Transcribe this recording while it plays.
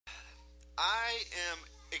I am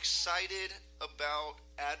excited about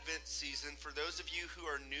Advent season. For those of you who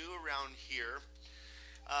are new around here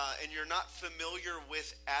and you're not familiar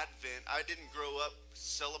with Advent, I didn't grow up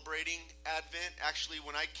celebrating Advent. Actually,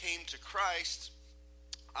 when I came to Christ,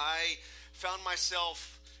 I found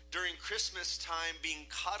myself during Christmas time being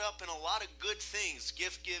caught up in a lot of good things,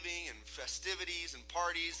 gift giving and festivities and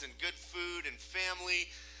parties and good food and family.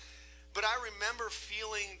 But I remember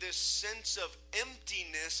feeling this sense of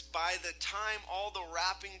emptiness by the time all the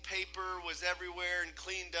wrapping paper was everywhere and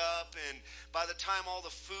cleaned up, and by the time all the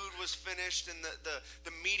food was finished and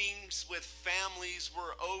the meetings with families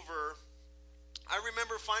were over. I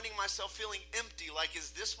remember finding myself feeling empty, like,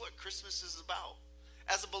 is this what Christmas is about?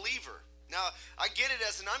 As a believer. Now, I get it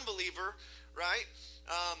as an unbeliever, right?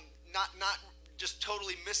 Not just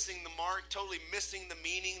totally missing the mark, totally missing the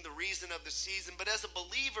meaning, the reason of the season. But as a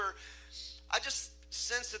believer, I just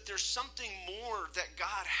sense that there's something more that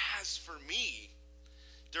God has for me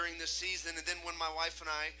during this season. And then when my wife and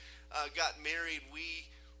I got married, we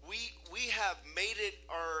have made it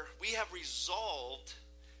we have resolved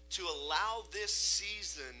to allow this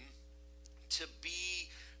season to be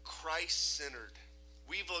Christ-centered.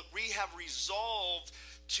 We have resolved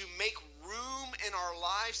to make room in our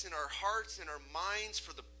lives, in our hearts, in our minds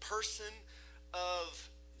for the person of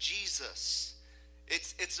Jesus.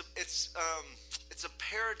 It's a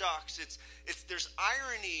paradox. There's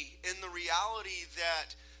irony in the reality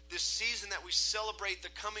that this season that we celebrate the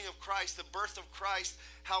coming of Christ, the birth of Christ,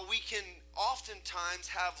 how we can oftentimes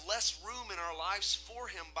have less room in our lives for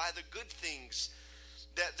him by the good things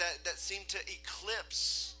that seem to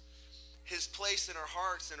eclipse his place in our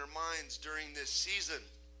hearts and our minds during this season.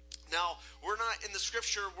 Now, we're not in the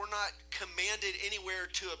scripture, we're not commanded anywhere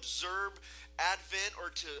to observe Advent or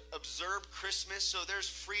to observe Christmas, so there's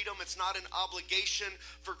freedom. It's not an obligation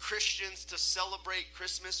for Christians to celebrate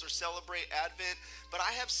Christmas or celebrate Advent, but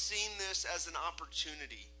I have seen this as an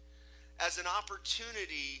opportunity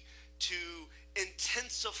to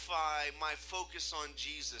intensify my focus on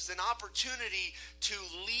Jesus, an opportunity to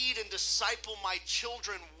lead and disciple my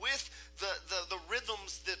children with the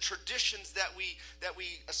rhythms, the traditions that we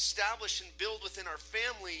establish and build within our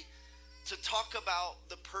family, to talk about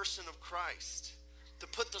the person of Christ, to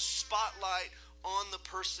put the spotlight on the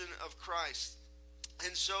person of Christ.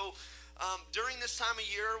 And so during this time of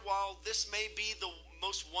year, while this may be the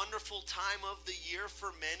most wonderful time of the year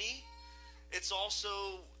for many, it's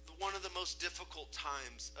also one of the most difficult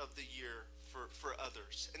times of the year for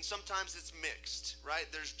others. And sometimes it's mixed, right?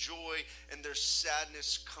 There's joy and there's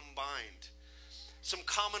sadness combined. Some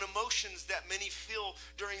common emotions that many feel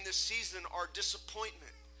during this season are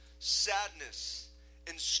disappointment, sadness,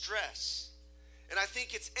 and stress. And I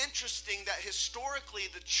think it's interesting that historically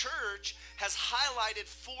the church has highlighted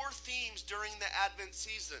 4 themes during the Advent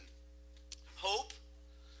season: hope,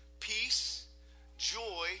 peace,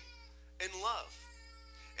 joy, and love.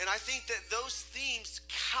 And I think that those themes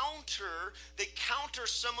counter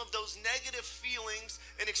some of those negative feelings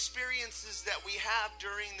and experiences that we have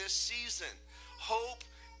during this season. Hope,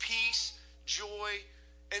 peace, joy,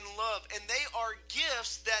 and love. And they are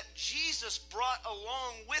gifts that Jesus brought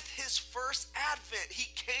along with his first Advent. He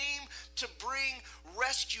came to bring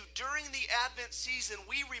rescue. During the Advent season,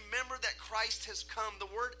 we remember that Christ has come. The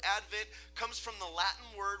word Advent comes from the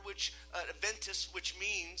Latin word, Adventus, which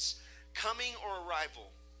means coming or arrival.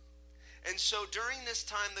 And so during this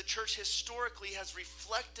time, the church historically has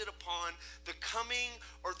reflected upon the coming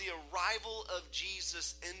or the arrival of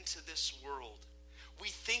Jesus into this world. We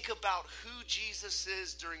think about who Jesus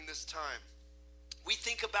is during this time. We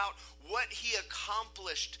think about what he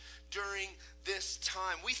accomplished during this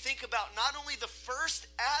time. We think about not only the first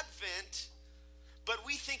Advent, but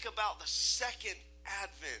we think about the second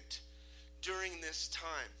Advent during this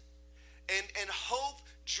time. And hope,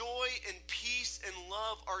 joy, and peace and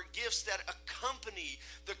love are gifts that accompany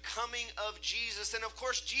the coming of Jesus. And of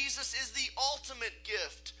course, Jesus is the ultimate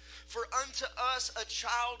gift. For unto us a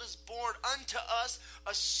child is born, unto us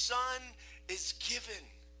a son is given.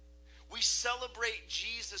 We celebrate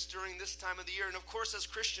Jesus during this time of the year. And of course, as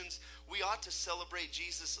Christians, we ought to celebrate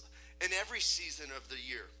Jesus in every season of the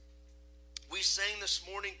year. We sang this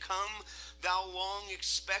morning, "Come, thou long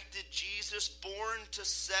expected Jesus, born to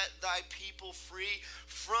set thy people free.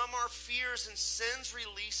 From our fears and sins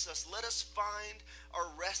release us. Let us find our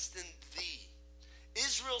rest in thee.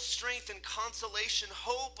 Israel's strength and consolation,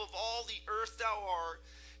 hope of all the earth thou art,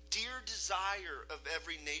 dear desire of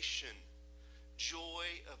every nation,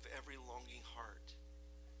 joy of every longing heart."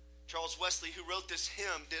 Charles Wesley, who wrote this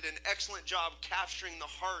hymn, did an excellent job capturing the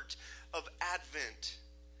heart of Advent.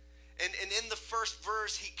 And in the first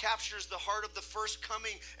verse, he captures the heart of the first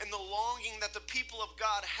coming and the longing that the people of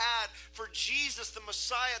God had for Jesus, the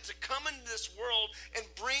Messiah, to come into this world and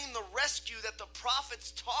bring the rescue that the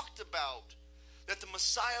prophets talked about, that the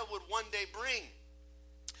Messiah would one day bring.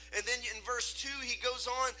 And then in verse 2, he goes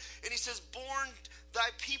on and he says, born thy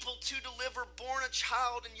people to deliver, born a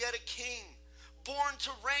child and yet a king, born to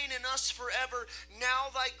reign in us forever. Now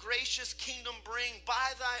thy gracious kingdom bring,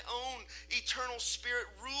 by thy own eternal spirit,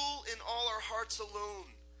 rule in all our hearts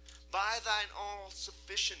alone. By thine all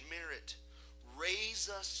sufficient merit, raise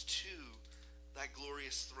us to thy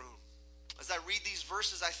glorious throne. As I read these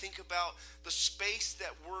verses, I think about the space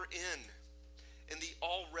that we're in the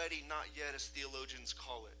already not yet, as theologians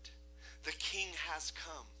call it. The King has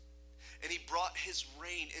come, and he brought his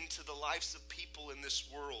reign into the lives of people in this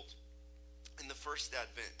world in the first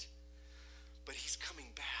advent. But he's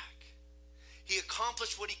coming back. He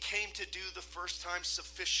accomplished what he came to do the first time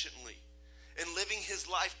sufficiently, and living his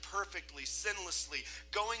life perfectly, sinlessly,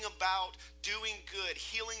 going about doing good,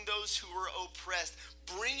 healing those who were oppressed,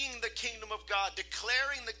 bringing the kingdom of God,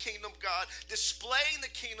 declaring the kingdom of God, displaying the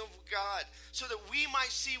kingdom of God, so that we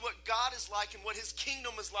might see what God is like and what his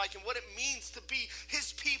kingdom is like and what it means to be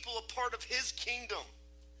his people, a part of his kingdom.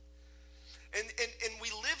 And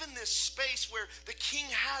we live in this space where the King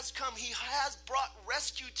has come. He has brought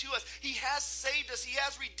rescue to us. He has saved us. He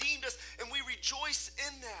has redeemed us, and we rejoice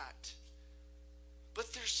in that.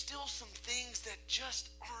 But there's still some things that just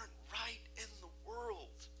aren't right in the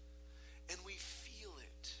world, and we feel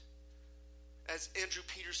it. As Andrew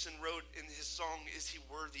Peterson wrote in his song, Is He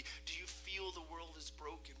Worthy? Do you feel the world is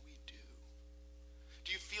broken? We do.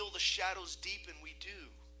 Do you feel the shadows deepen? We do.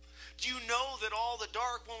 Do you know that all the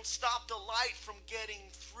dark won't stop the light from getting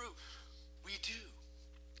through? We do.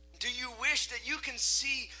 Do you wish that you can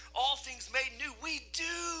see all things made new? We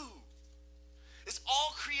do. Is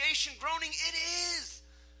all creation groaning? It is.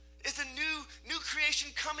 Is a new creation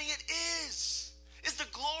coming? It is. Is the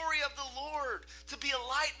glory of the Lord to be a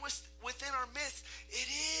light within our midst? It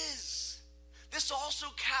is. This also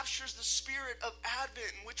captures the spirit of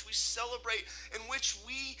Advent, in which we celebrate, in which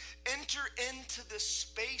we enter into this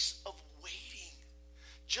space of waiting.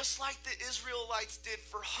 Just like the Israelites did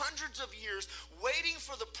for hundreds of years, waiting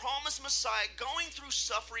for the promised Messiah, going through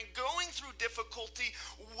suffering, going through difficulty,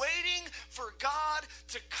 waiting for God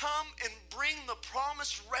to come and bring the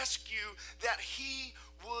promised rescue that he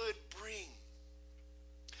would bring.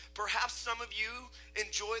 Perhaps some of you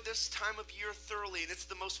enjoy this time of year thoroughly, and it's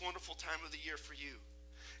the most wonderful time of the year for you.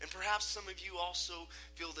 And perhaps some of you also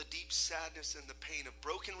feel the deep sadness and the pain of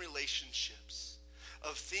broken relationships,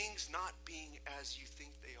 of things not being as you think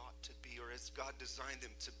they ought to be or as God designed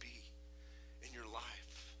them to be in your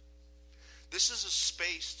life. This is a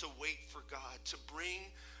space to wait for God, to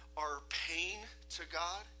bring our pain to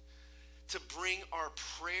God, to bring our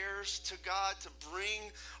prayers to God, to bring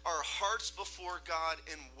our hearts before God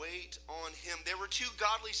and wait on him. There were two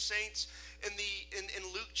godly saints in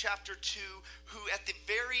Luke chapter 2 who at the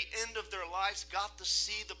very end of their lives got to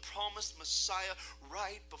see the promised Messiah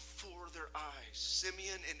right before their eyes.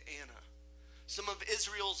 Simeon and Anna, some of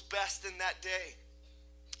Israel's best in that day.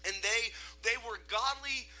 And they were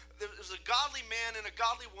godly. There was a godly man and a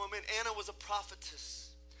godly woman. Anna was a prophetess.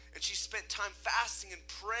 And she spent time fasting and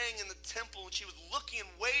praying in the temple, and she was looking and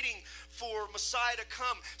waiting for Messiah to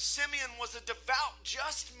come. Simeon was a devout,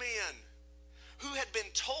 just man who had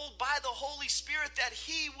been told by the Holy Spirit that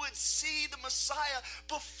he would see the Messiah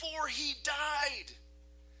before he died.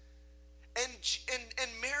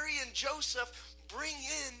 And Mary and Joseph bring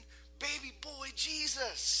in baby boy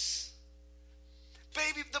Jesus.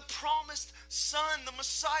 Baby, the promised son, the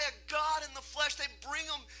Messiah, God in the flesh. They bring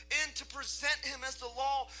him in to present him as the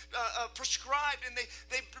law prescribed. And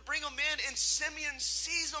they bring him in, and Simeon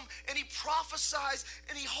sees him, and he prophesies,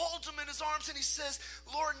 and he holds him in his arms, and he says,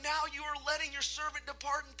 Lord, now you are letting your servant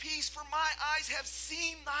depart in peace, for my eyes have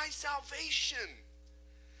seen thy salvation.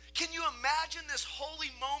 Can you imagine this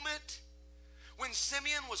holy moment when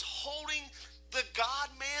Simeon was holding the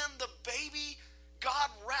God-man, the baby,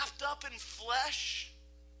 God wrapped up in flesh,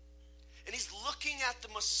 and he's looking at the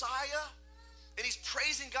Messiah, and he's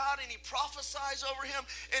praising God, and he prophesies over him.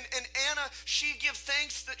 And Anna, she gives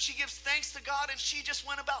thanks to God, and she just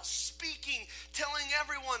went about speaking, telling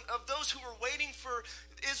everyone of those who were waiting for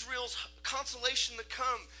Israel's consolation to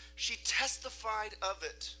come. She testified of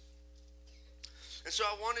it. And so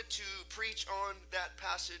I wanted to preach on that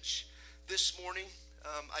passage this morning.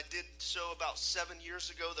 I did so about 7 years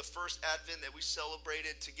ago, the first Advent that we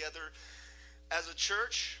celebrated together as a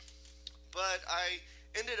church. But I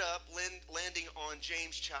ended up landing on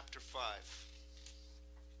James chapter 5,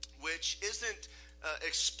 which isn't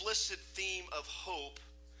explicit theme of hope.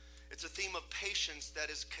 It's a theme of patience that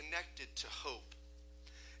is connected to hope.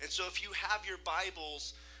 And so if you have your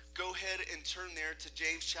Bibles, go ahead and turn there to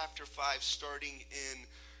James chapter 5, starting in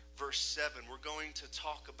verse 7. We're going to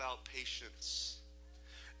talk about patience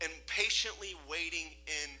and patiently waiting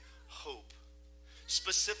in hope,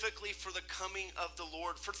 specifically for the coming of the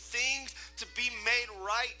Lord, for things to be made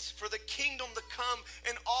right, for the kingdom to come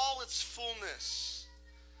in all its fullness.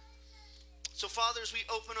 So, Father, as we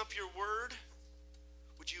open up your word,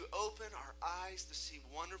 would you open our eyes to see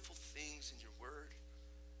wonderful things in your word?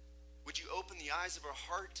 Would you open the eyes of our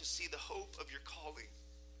heart to see the hope of your calling,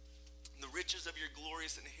 and the riches of your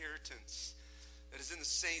glorious inheritance that is in the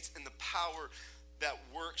saints, and the power that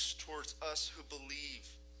works towards us who believe?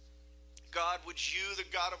 God, would you, the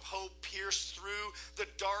God of hope, pierce through the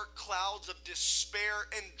dark clouds of despair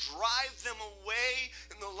and drive them away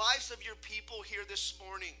in the lives of your people here this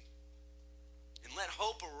morning? And let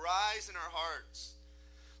hope arise in our hearts.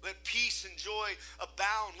 Let peace and joy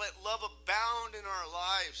abound. Let love abound in our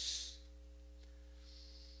lives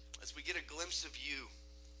as we get a glimpse of you,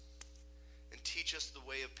 and teach us the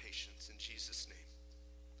way of patience in Jesus' name.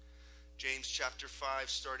 James chapter 5,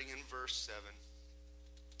 starting in verse 7.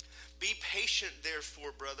 Be patient,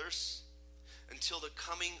 therefore, brothers, until the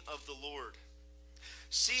coming of the Lord.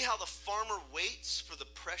 See how the farmer waits for the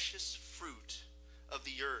precious fruit of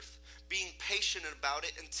the earth, being patient about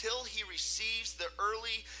it until he receives the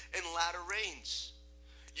early and latter rains.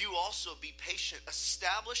 You also be patient.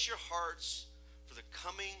 Establish your hearts, for the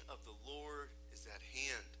coming of the Lord is at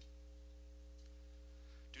hand.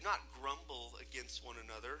 Do not grumble against one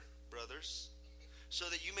another, brothers, so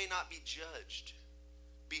that you may not be judged.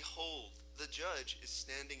 Behold, the judge is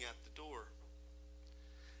standing at the door.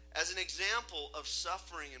 As an example of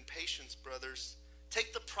suffering and patience, brothers,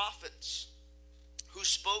 take the prophets who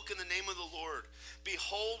spoke in the name of the Lord.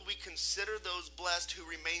 Behold, we consider those blessed who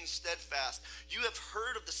remain steadfast. You have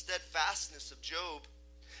heard of the steadfastness of Job,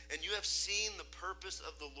 and you have seen the purpose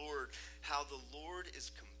of the Lord, how the Lord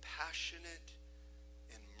is compassionate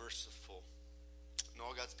and merciful. And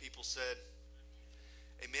all God's people said,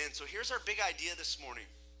 amen. So here's our big idea this morning.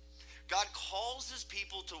 God calls his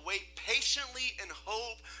people to wait patiently in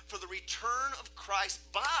hope for the return of Christ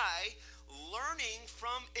by learning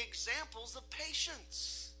from examples of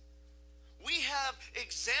patience. We have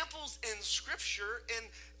examples in Scripture, and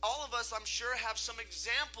all of us, I'm sure, have some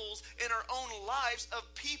examples in our own lives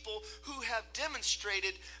of people who have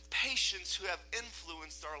demonstrated patience, who have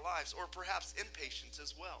influenced our lives, or perhaps impatience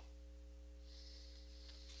as well.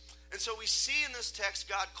 And so we see in this text,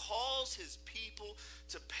 God calls his people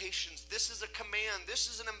to patience. This is a command. This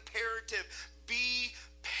is an imperative. Be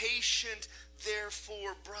patient,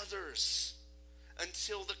 therefore, brothers,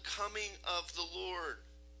 until the coming of the Lord.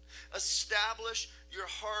 Establish your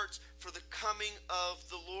hearts for the coming of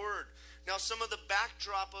the Lord. Now, some of the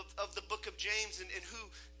backdrop of the book of James and who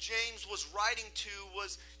James was writing to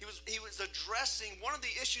was he was addressing, one of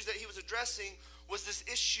the issues that he was addressing was this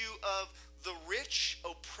issue of the rich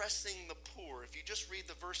oppressing the poor. If you just read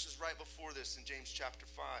the verses right before this in James chapter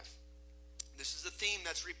 5. This is a theme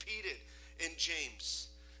that's repeated in James.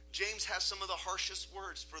 James has some of the harshest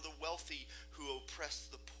words for the wealthy who oppress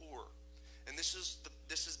the poor. And this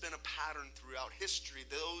has been a pattern throughout history.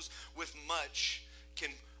 Those with much can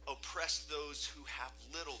oppress those who have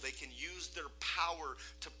little. They can use their power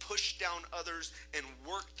to push down others and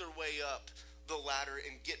work their way up the ladder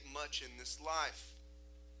and get much in this life.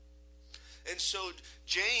 And so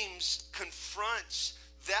James confronts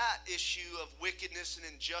that issue of wickedness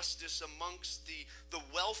and injustice amongst the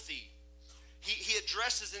wealthy. He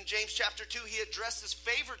addresses in James chapter 2, he addresses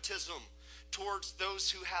favoritism towards those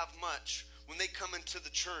who have much when they come into the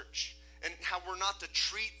church, and how we're not to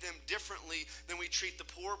treat them differently than we treat the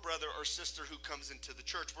poor brother or sister who comes into the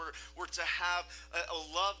church. We're to have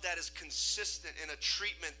a love that is consistent and a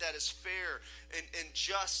treatment that is fair and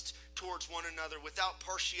just towards one another without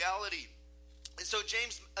partiality. And so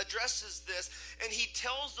James addresses this, and he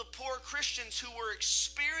tells the poor Christians who were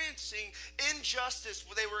experiencing injustice,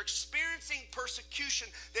 they were experiencing persecution,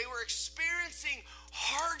 they were experiencing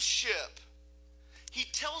hardship. He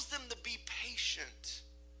tells them to be patient.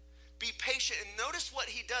 Be patient. And notice what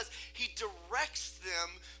he does. He directs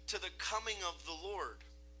them to the coming of the Lord.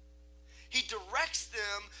 He directs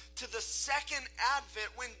them to the second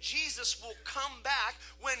advent, when Jesus will come back,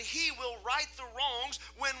 when he will right the wrongs,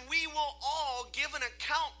 when we will all give an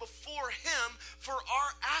account before him for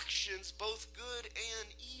our actions, both good and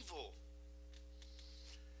evil.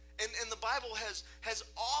 And the Bible has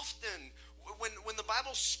often when the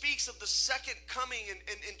Bible speaks of the second coming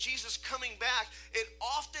and Jesus coming back, it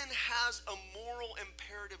often has a moral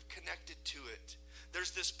imperative connected to it.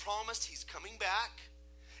 There's this promise he's coming back,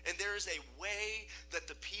 and there is a way that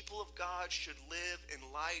the people of God should live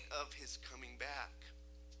in light of his coming back.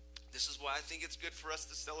 This is why I think it's good for us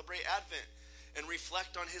to celebrate Advent and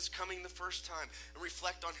reflect on his coming the first time and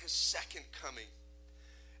reflect on his second coming.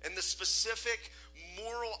 And the specific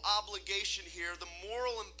moral obligation here, the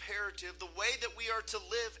moral imperative, the way that we are to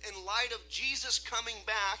live in light of Jesus coming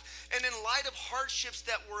back and in light of hardships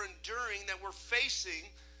that we're enduring, that we're facing,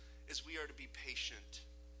 is we are to be patient.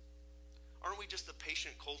 Aren't we just a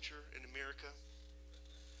patient culture in America?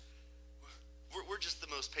 We're just the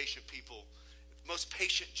most patient people, most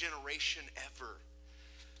patient generation ever.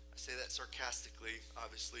 I say that sarcastically,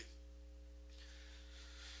 obviously.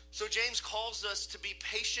 So James calls us to be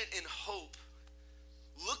patient in hope,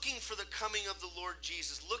 looking for the coming of the Lord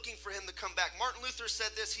Jesus, looking for him to come back. Martin Luther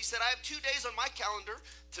said this. He said, I have 2 days on my calendar,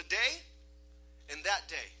 today and that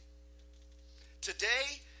day.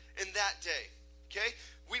 Today and that day. Okay?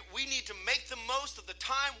 We need to make the most of the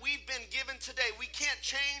time we've been given today. We can't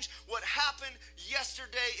change what happened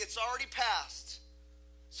yesterday. It's already passed.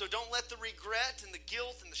 So don't let the regret and the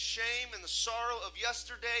guilt and the shame and the sorrow of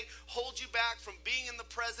yesterday hold you back from being in the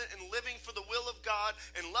present and living for the will of God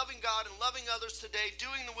and loving others today,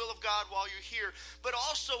 doing the will of God while you're here. But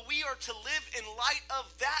also we are to live in light of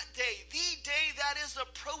that day, the day that is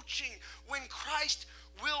approaching when Christ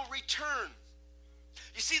will return.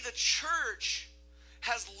 You see, the church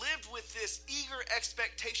has lived with this eager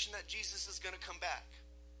expectation that Jesus is going to come back.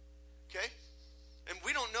 Okay? And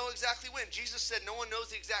we don't know exactly when. Jesus said no one knows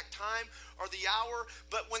the exact time or the hour.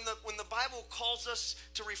 But when the Bible calls us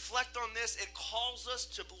to reflect on this, it calls us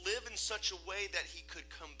to live in such a way that he could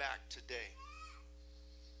come back today.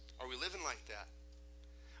 Are we living like that?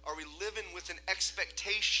 Are we living with an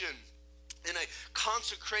expectation and a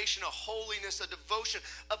consecration, a holiness, a devotion,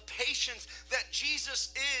 a patience that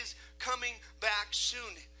Jesus is coming back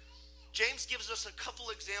soon? James gives us a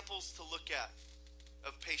couple examples to look at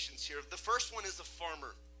of patience here. The first one is the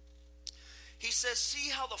farmer. He says, see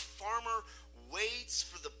how the farmer waits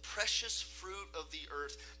for the precious fruit of the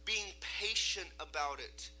earth, being patient about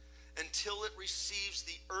it until it receives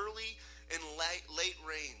the early and late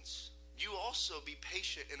rains. You also be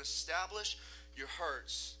patient and establish your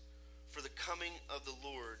hearts, for the coming of the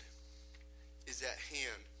Lord is at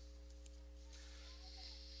hand.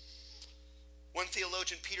 One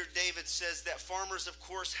theologian, Peter David, says that farmers, of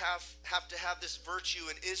course, have to have this virtue.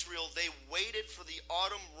 In Israel, they waited for the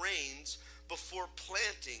autumn rains before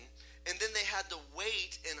planting, and then they had to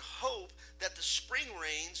wait and hope that the spring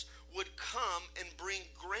rains would come and bring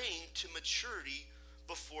grain to maturity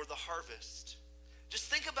before the harvest. Just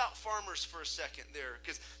think about farmers for a second there,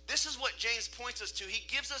 because this is what James points us to. He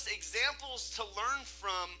gives us examples to learn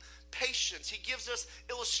from patience. He gives us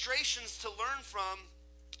illustrations to learn from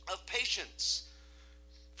of patience.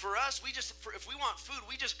 For us, if we want food,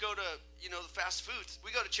 we just go to, the fast foods.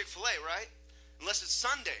 We go to Chick-fil-A, right? Unless it's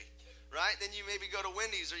Sunday, right? Then you maybe go to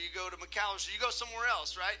Wendy's or you go to McAllister, you go somewhere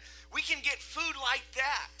else, right? We can get food like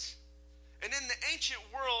that. And in the ancient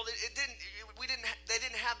world, they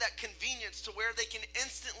didn't have that convenience to where they can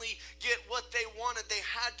instantly get what they wanted. They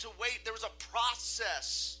had to wait. There was a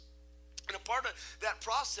process. And a part of that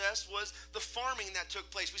process was the farming that took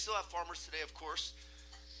place. We still have farmers today, of course.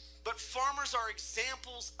 But farmers are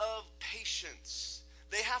examples of patience.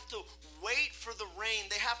 They have to wait for the rain.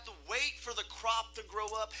 They have to wait for the crop to grow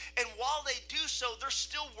up. And while they do so, they're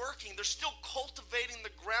still working. They're still cultivating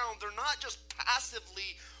the ground. They're not just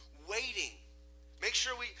passively waiting. Make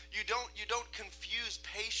sure you don't confuse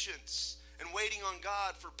patience and waiting on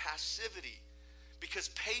God for passivity. Because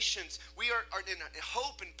patience, we are in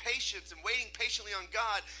hope and patience and waiting patiently on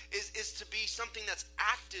God is to be something that's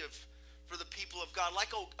active for the people of God,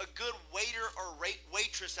 like a good waiter or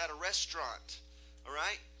waitress at a restaurant. All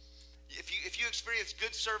right? If you experience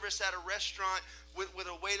good service at a restaurant with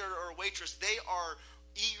a waiter or a waitress, they are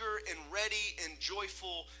eager and ready and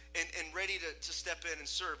joyful and ready to step in and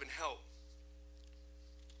serve and help.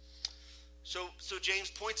 So James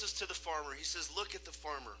points us to the farmer. He says, look at the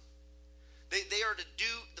farmer.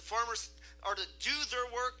 The farmers are to do their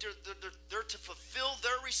work. They're to fulfill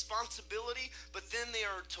their responsibility, but then they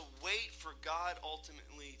are to wait for God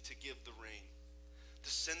ultimately to give the rain, to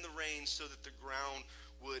send the rain so that the ground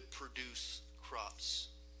would produce crops.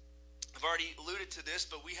 I've already alluded to this,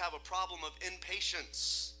 but we have a problem of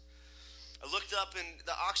impatience. I looked up in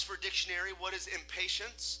the Oxford Dictionary, what is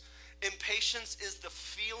impatience? Impatience is the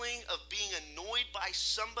feeling of being annoyed by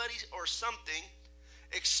somebody or something,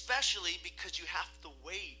 especially because you have to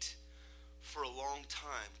wait for a long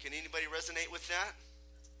time. Can anybody resonate with that?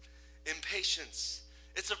 Impatience.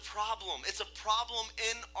 It's a problem. It's a problem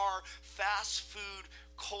in our fast food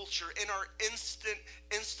culture, in our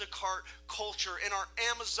Instacart culture, in our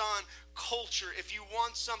Amazon culture. If you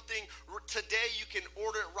want something today, you can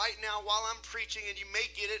order it right now while I'm preaching, and you may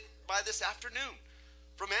get it by this afternoon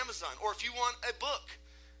from Amazon. Or if you want a book,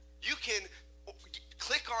 you can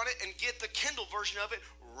click on it and get the Kindle version of it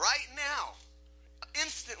right now,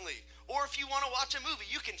 instantly. Or if you want to watch a movie,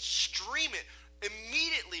 you can stream it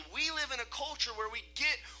immediately. We live in a culture where we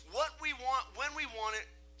get what we want when we want it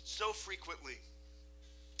so frequently.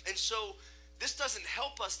 And so this doesn't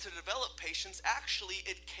help us to develop patience. Actually,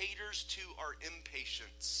 it caters to our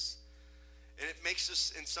impatience. And it makes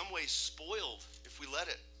us in some ways spoiled if we let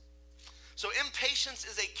it. So impatience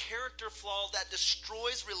is a character flaw that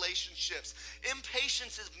destroys relationships.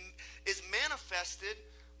 Impatience is manifested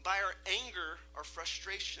by our anger, our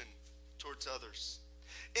frustration towards others.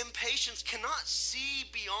 Impatience cannot see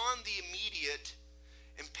beyond the immediate.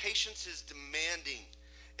 Impatience is demanding.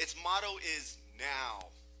 Its motto is now.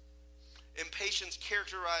 Impatience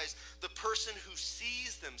characterizes the person who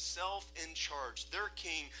sees themselves in charge. They're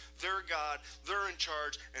king, they're God, they're in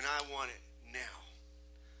charge, and I want it now.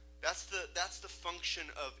 That's the function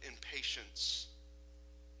of impatience.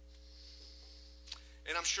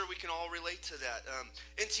 And I'm sure we can all relate to that.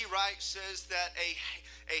 N.T. Wright says that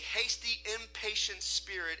a hasty, impatient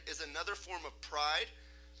spirit is another form of pride,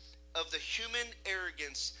 of the human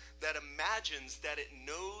arrogance that imagines that it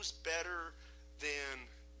knows better than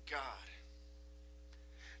God.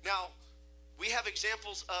 Now, we have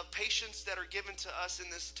examples of patience that are given to us in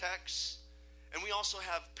this text, and we also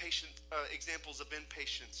have examples of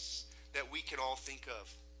impatience that we can all think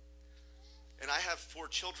of. And I have 4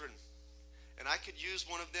 children, and I could use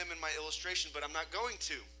one of them in my illustration, but I'm not going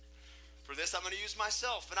to. For this, I'm going to use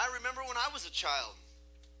myself. And I remember when I was a child,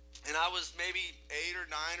 and I was maybe 8 or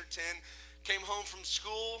 9 or 10, came home from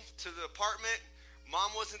school to the apartment. Mom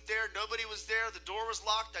wasn't there. Nobody was there. The door was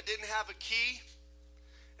locked. I didn't have a key.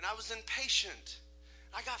 And I was impatient.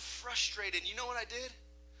 I got frustrated. You know what I did?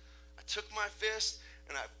 I took my fist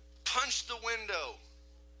and I punched the window.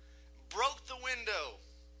 Broke the window.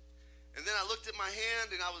 And then I looked at my hand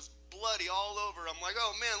and I was bloody all over. I'm like,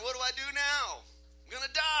 oh man, what do I do now? I'm going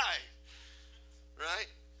to die. Right?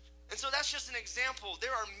 And so that's just an example. There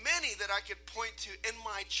are many that I could point to in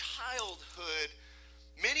my childhood.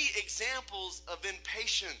 Many examples of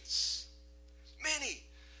impatience. Many.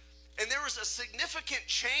 And there was a significant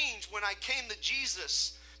change when I came to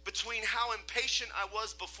Jesus between how impatient I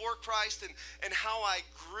was before Christ and how I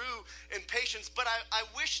grew in patience. But I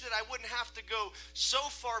wish that I wouldn't have to go so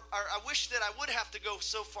far, or I wish that I would have to go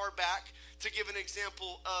so far back to give an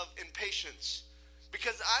example of impatience.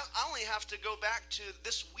 Because I only have to go back to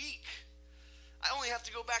this week. I only have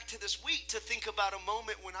to go back to this week to think about a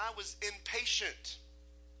moment when I was impatient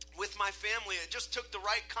with my family. It just took the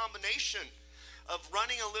right combination of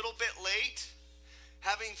running a little bit late,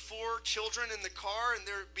 having 4 children in the car, and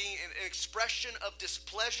there being an expression of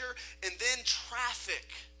displeasure, and then traffic,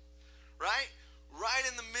 right? Right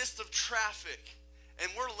in the midst of traffic.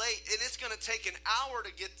 And we're late, and it's going to take an hour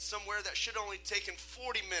to get somewhere that should only taken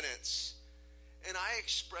 40 minutes. And I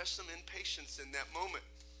expressed some impatience in that moment.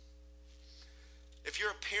 If you're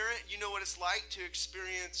a parent, you know what it's like to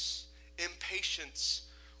experience impatience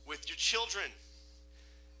with your children.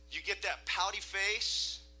 You get that pouty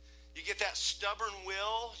face. You get that stubborn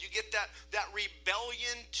will. You get that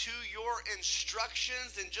rebellion to your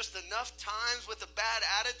instructions in just enough times with a bad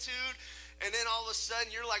attitude. And then all of a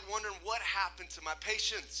sudden you're like wondering what happened to my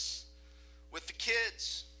patience with the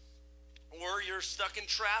kids. Or you're stuck in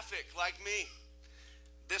traffic like me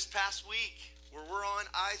this past week where we're on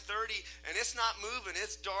I-30 and it's not moving.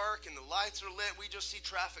 It's dark and the lights are lit. We just see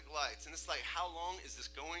traffic lights. And it's like, how long is this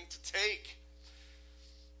going to take?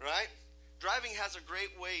 Right? Driving has a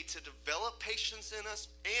great way to develop patience in us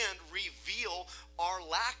and reveal our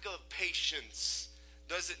lack of patience.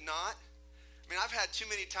 Does it not? I mean, I've had too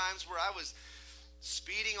many times where I was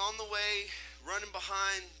speeding on the way, running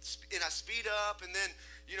behind, and I speed up, and then,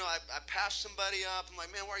 I pass somebody up. I'm like,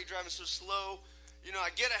 man, why are you driving so slow? I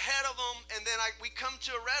get ahead of them, and then we come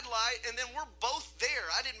to a red light, and then we're both there.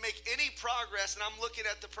 I didn't make any progress, and I'm looking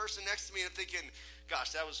at the person next to me and thinking,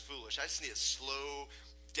 gosh, that was foolish. I just need to slow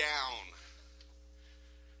down.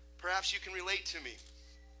 Perhaps you can relate to me.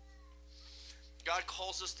 God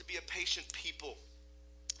calls us to be a patient people.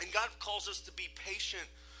 And God calls us to be patient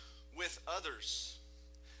with others.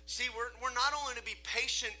 See, we're not only to be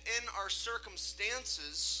patient in our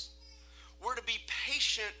circumstances, we're to be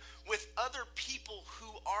patient with other people who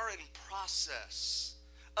are in process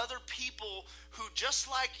other people who, just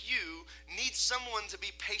like you, need someone to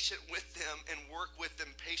be patient with them and work with them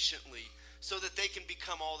patiently so that they can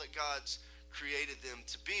become all that God's created them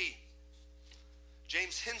to be.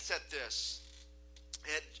 James hints at this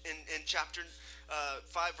in chapter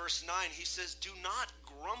 5, verse 9. He says, "Do not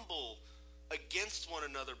grumble against one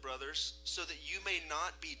another, brothers, so that you may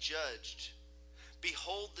not be judged.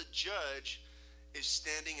 Behold, the judge is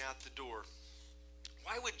standing at the door."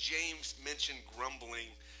 Why would James mention grumbling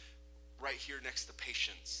right here next to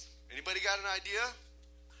patience? Anybody got an idea?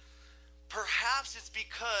 Perhaps it's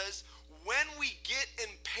because when we get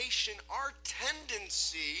impatient, our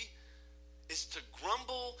tendency is to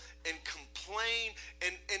grumble and complain,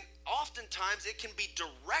 and oftentimes it can be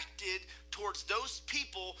directed towards those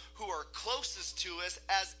people who are closest to us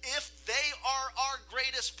as if they are our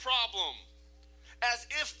greatest problem, as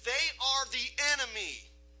if they are the enemy.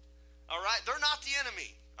 All right? They're not the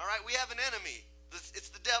enemy. All right? We have an enemy. It's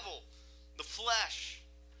the devil, the flesh,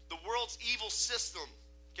 the world's evil system.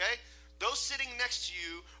 Okay? Those sitting next to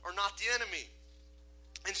you are not the enemy.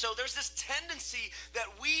 And so there's this tendency that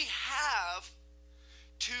we have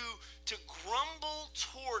to grumble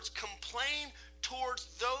towards, complain towards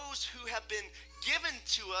those who have been given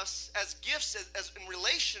to us as gifts, as in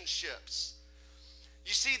relationships.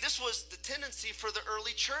 You see, this was the tendency for the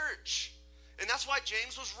early church. And that's why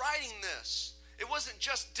James was writing this. It wasn't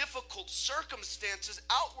just difficult circumstances,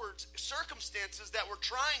 outward circumstances that were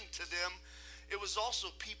trying to them. It was also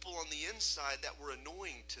people on the inside that were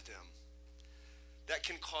annoying to them, that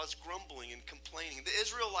can cause grumbling and complaining. The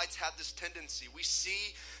Israelites had this tendency. We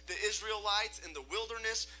see the Israelites in the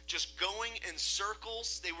wilderness just going in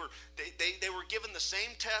circles. They were given the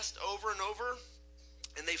same test over and over,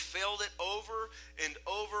 and they failed it over and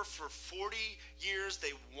over for 40 years.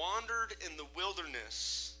 They wandered in the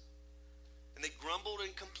wilderness, and they grumbled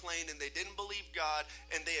and complained, and they didn't believe God,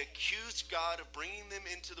 and they accused God of bringing them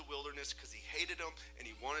into the wilderness because he hated them and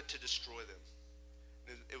he wanted to destroy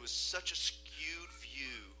them. It was such a skewed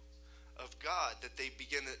view of God that they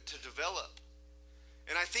began to develop.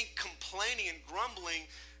 And I think complaining and grumbling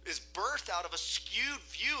is birthed out of a skewed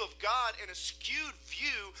view of God and a skewed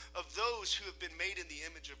view of those who have been made in the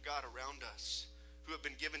image of God around us, who have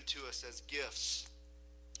been given to us as gifts.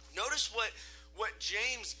 Notice what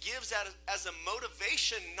James gives as a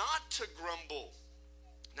motivation not to grumble.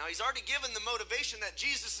 Now, he's already given the motivation that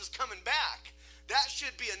Jesus is coming back. That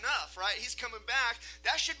should be enough, right? He's coming back.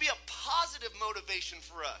 That should be a positive motivation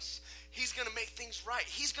for us. He's going to make things right.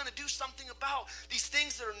 He's going to do something about these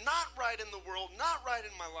things that are not right in the world, not right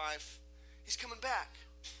in my life. He's coming back.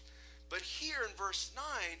 But here in verse 9,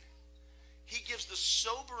 he gives the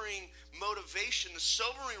sobering motivation, the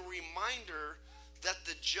sobering reminder that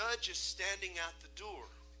the judge is standing at the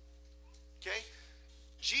door. Okay?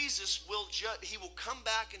 Jesus will judge. He will come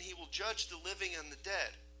back and he will judge the living and the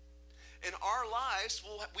dead. In our lives,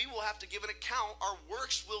 we will have to give an account. Our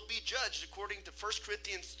works will be judged according to 1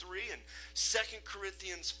 Corinthians 3 and 2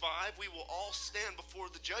 Corinthians 5. We will all stand before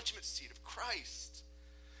the judgment seat of Christ.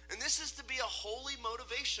 And this is to be a holy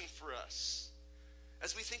motivation for us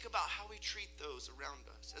as we think about how we treat those around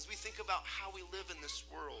us, as we think about how we live in this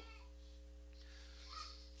world.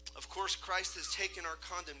 Of course, Christ has taken our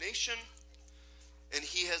condemnation, and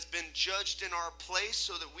he has been judged in our place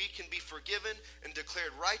so that we can be forgiven and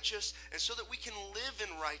declared righteous, and so that we can live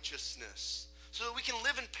in righteousness, so that we can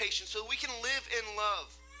live in patience, so that we can live in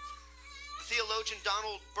love. The theologian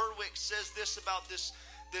Donald Berwick says this about this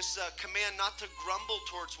command not to grumble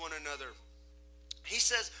towards one another. He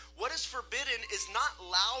says, what is forbidden is not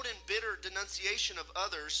loud and bitter denunciation of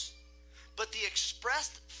others, but the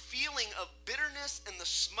expressed feeling of bitterness and the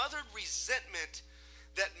smothered resentment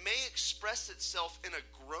that may express itself in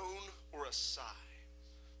a groan or a sigh.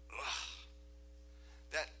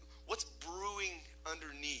 That what's brewing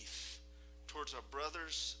underneath towards our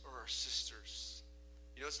brothers or our sisters.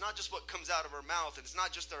 You know, it's not just what comes out of our mouth, and it's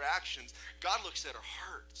not just our actions. God looks at our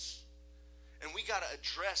hearts. And we got to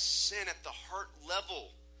address sin at the heart level,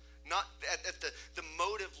 not at the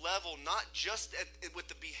motive level, not just with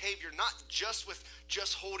the behavior, not just with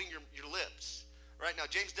just holding your lips. Right now,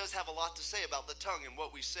 James does have a lot to say about the tongue and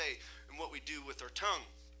what we say and what we do with our tongue.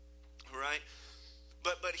 All right?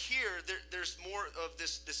 But here, there's more of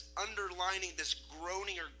this underlining, this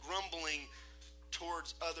groaning or grumbling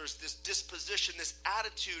towards others, this disposition, this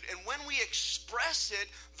attitude. And when we express it,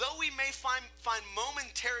 though we may find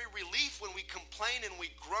momentary relief when we complain and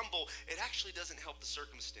we grumble, it actually doesn't help the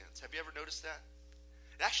circumstance. Have you ever noticed that?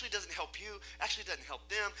 It actually doesn't help you. Actually doesn't help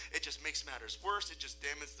them. It just makes matters worse. It just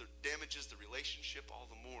damages the relationship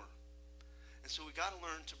all the more. And so we got to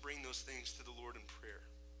learn to bring those things to the Lord in prayer.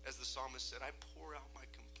 As the psalmist said, I pour out my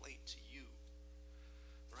complaint to you.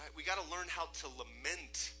 Right? We got to learn how to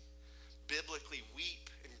lament, biblically weep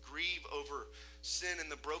and grieve over sin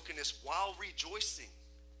and the brokenness while rejoicing.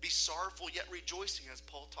 Be sorrowful yet rejoicing, as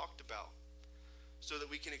Paul talked about, so that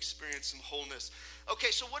we can experience some wholeness. Okay,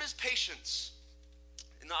 so what is patience?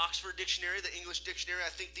 In the Oxford Dictionary, the English Dictionary, I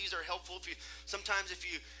think these are helpful. Sometimes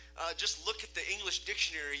if you just look at the English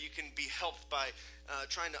Dictionary, you can be helped by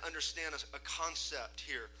trying to understand a concept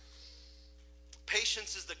here.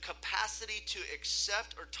 Patience is the capacity to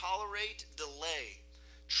accept or tolerate delay,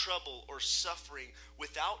 trouble, or suffering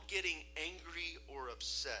without getting angry or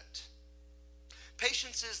upset.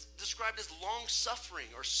 Patience is described as long-suffering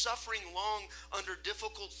or suffering long under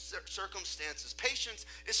difficult circumstances. Patience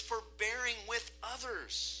is forbearing with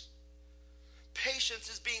others. Patience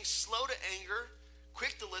is being slow to anger,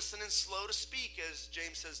 quick to listen, and slow to speak, as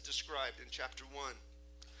James has described in chapter 1.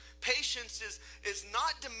 Patience is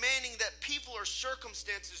not demanding that people or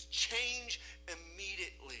circumstances change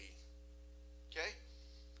immediately. Okay?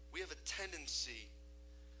 We have a tendency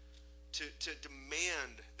to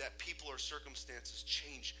demand that people or circumstances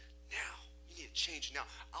change now. You need to change now.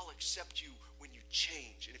 I'll accept you when you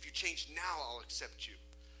change. And if you change now, I'll accept you.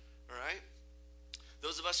 All right?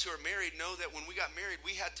 Those of us who are married know that when we got married,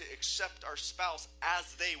 we had to accept our spouse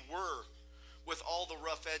as they were, with all the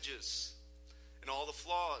rough edges and all the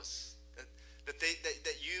flaws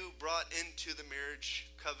that you brought into the marriage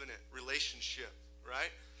covenant relationship,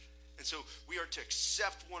 right? And so we are to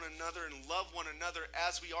accept one another and love one another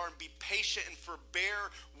as we are, and be patient and forbear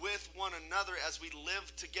with one another as we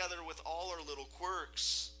live together with all our little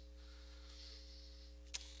quirks.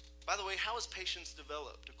 By the way, how is patience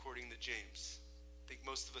developed according to James? I think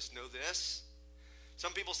most of us know this.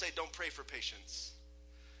 Some people say don't pray for patience,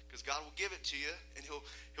 because God will give it to you, and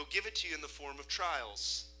he'll give it to you in the form of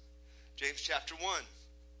trials. James chapter 1,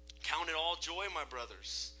 count it all joy, my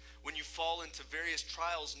brothers, when you fall into various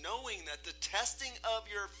trials, knowing that the testing of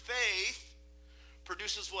your faith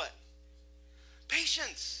produces what?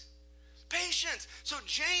 Patience. Patience. So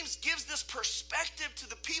James gives this perspective to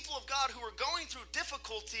the people of God who are going through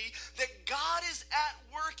difficulty, that God is at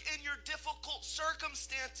work in your difficult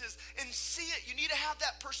circumstances, and see it. You need to have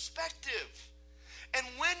that perspective. And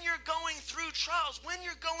when you're going through trials, when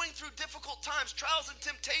you're going through difficult times, trials and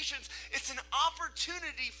temptations, it's an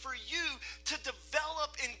opportunity for you to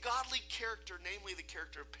develop in godly character, namely the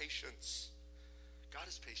character of patience. God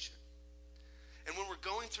is patient. And when we're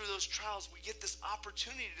going through those trials, we get this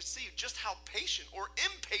opportunity to see just how patient or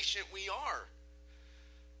impatient we are.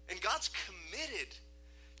 And God's committed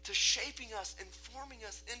to shaping us and forming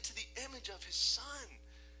us into the image of his Son.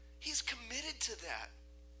 He's committed to that.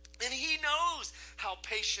 And he knows how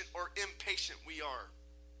patient or impatient we are.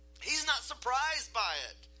 He's not surprised by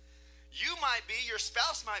it. You might be, your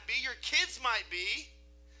spouse might be, your kids might be.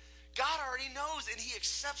 God already knows, and he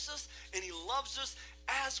accepts us, and he loves us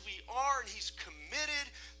as we are, and he's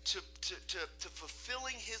committed to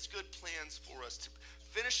fulfilling his good plans for us, to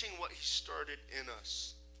finishing what he started in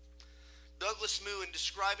us. Douglas Moo, in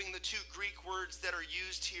describing the two Greek words that are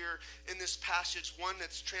used here in this passage, one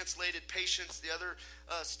that's translated patience, the other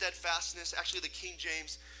steadfastness. Actually, the King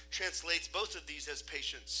James translates both of these as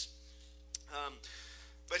patience.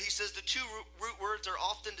 But he says the two root words are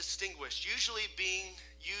often distinguished, usually being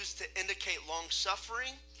used to indicate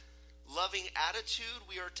long-suffering, loving attitude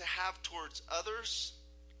we are to have towards others,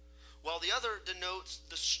 while the other denotes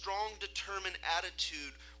the strong, determined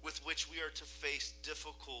attitude with which we are to face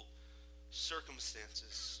difficult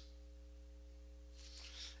circumstances.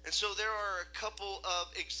 And so there are a couple of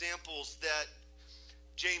examples that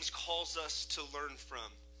James calls us to learn from.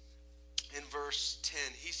 In verse 10,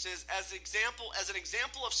 he says, as an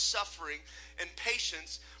example of suffering and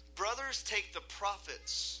patience, brothers, take the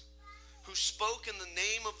prophets who spoke in the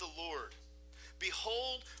name of the Lord.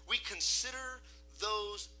 Behold, we consider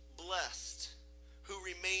those blessed who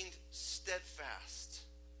remained steadfast.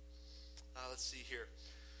 Let's see here.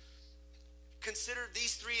 Consider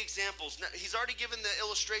these three examples. Now, he's already given the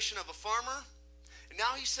illustration of a farmer. And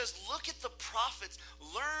now he says, look at the prophets.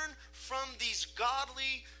 Learn from these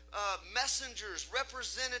godly messengers,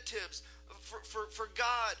 representatives for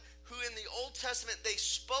God, who in the Old Testament, they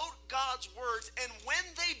spoke God's words. And when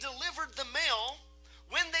they delivered the mail,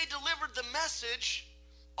 when they delivered the message,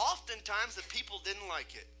 oftentimes the people didn't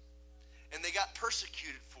like it. And they got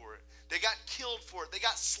persecuted for it. They got killed for it. They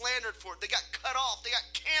got slandered for it. They got cut off. They got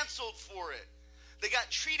canceled for it. They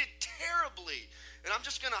got treated terribly. And I'm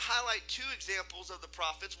just going to highlight two examples of the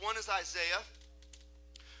prophets. One is Isaiah,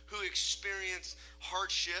 who experienced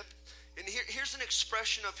hardship And here's an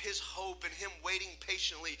expression of his hope and him waiting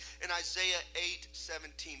patiently in Isaiah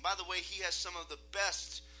 8:17. By the way, he has some of the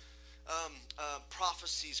best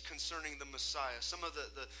prophecies concerning the Messiah. Some of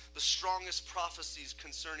the strongest prophecies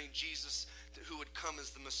concerning Jesus who would come as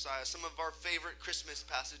the Messiah. Some of our favorite Christmas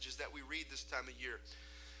passages that we read this time of year.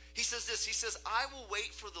 He says this, he says, I will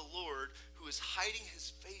wait for the Lord who is hiding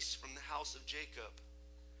his face from the house of Jacob,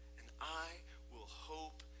 and I will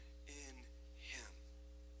hope in him.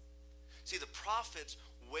 See, the prophets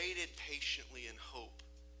waited patiently in hope.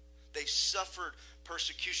 They suffered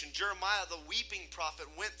persecution. Jeremiah, the weeping prophet,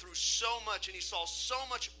 went through so much, and he saw so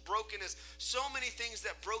much brokenness, so many things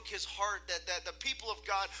that broke his heart that the people of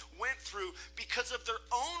God went through because of their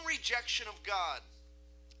own rejection of God.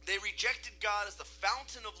 They rejected God as the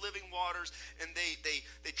fountain of living waters, and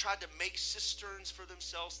they tried to make cisterns for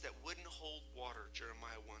themselves that wouldn't hold water,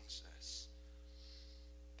 Jeremiah 1 says.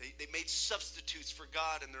 They made substitutes for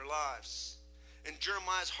God in their lives. And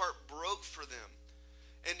Jeremiah's heart broke for them.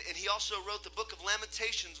 And he also wrote the book of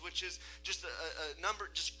Lamentations, which is just a number,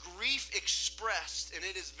 just grief expressed, and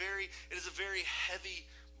it is a very heavy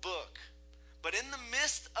book. But in the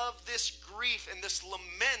midst of this grief and this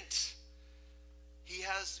lament, he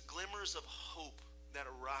has glimmers of hope that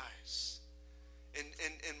arise. And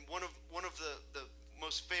one of the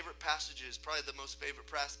most favorite passages, probably the most favorite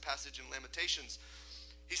passage in Lamentations,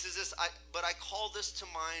 he says this, but I call this to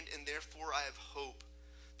mind, and therefore I have hope.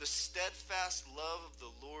 The steadfast love of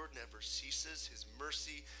the Lord never ceases. His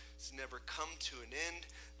mercy has never come to an end.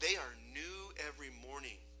 They are new every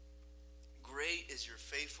morning. Great is your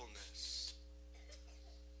faithfulness.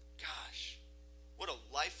 Gosh, what a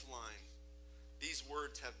lifeline these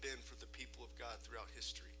words have been for the people of God throughout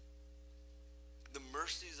history. The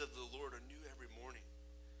mercies of the Lord are new every morning.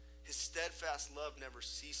 His steadfast love never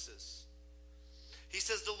ceases. He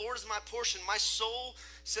says, the Lord is my portion. My soul,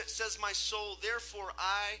 says my soul, therefore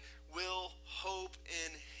I will hope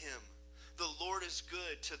in him. The Lord is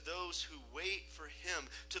good to those who wait for him,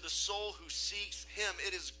 to the soul who seeks him.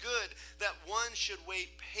 It is good that one should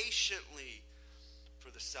wait patiently for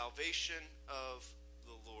the salvation of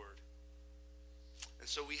the Lord. And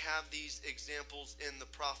so we have these examples in the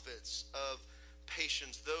prophets of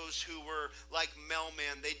patience, those who were like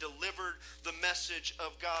mailman. They delivered the message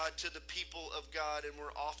of God to the people of God and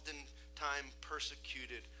were oftentimes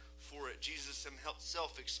persecuted for it. Jesus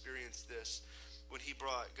himself experienced this when he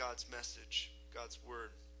brought God's message, God's word.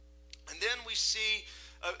 And then we see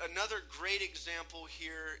another great example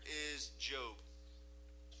here is Job.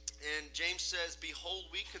 And James says, behold,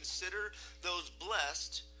 we consider those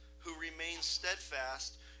blessed who remain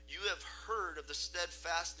steadfast. You have heard of the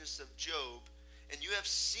steadfastness of Job, and you have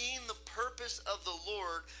seen the purpose of the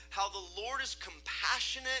Lord, how the Lord is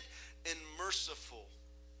compassionate and merciful.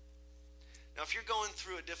 Now, if you're going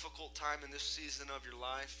through a difficult time in this season of your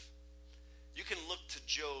life, you can look to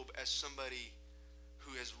Job as somebody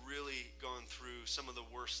who has really gone through some of the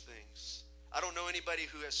worst things. I don't know anybody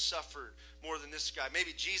who has suffered more than this guy.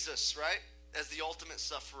 Maybe Jesus, right? As the ultimate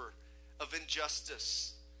sufferer of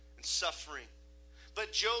injustice and suffering.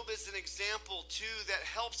 But Job is an example, too, that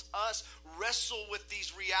helps us wrestle with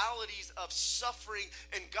these realities of suffering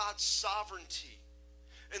and God's sovereignty.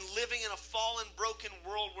 And living in a fallen, broken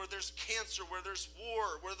world where there's cancer, where there's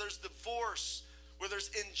war, where there's divorce, where there's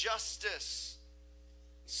injustice,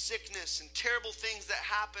 sickness, and terrible things that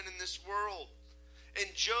happen in this world. And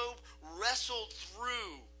Job wrestled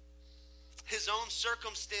through his own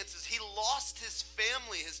circumstances. He lost his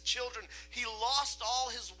family, his children. He lost all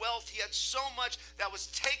his wealth. He had so much that was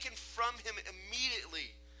taken from him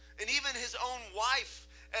immediately. And even his own wife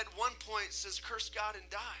at one point says, curse God and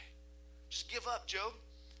die. Just give up, Job.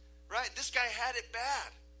 Right? This guy had it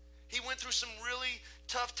bad. He went through some really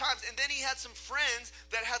tough times. And then he had some friends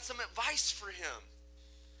that had some advice for him.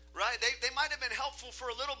 Right? They might have been helpful for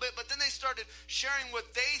a little bit, but then they started sharing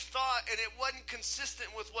what they thought, and it wasn't consistent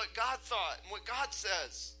with what God thought and what God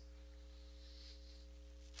says.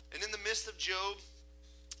 And in the midst of Job,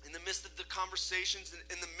 in the midst of the conversations,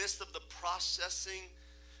 in the midst of the processing,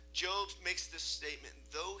 Job makes this statement,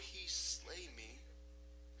 though he slay me,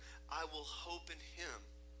 I will hope in him,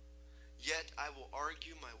 yet I will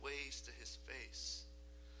argue my ways to his face.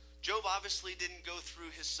 Job obviously didn't go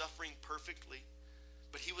through his suffering perfectly,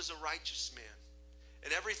 but he was a righteous man.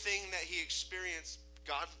 And everything that he experienced,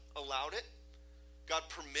 God allowed it. God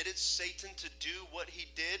permitted Satan to do what he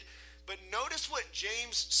did. But notice what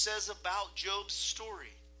James says about Job's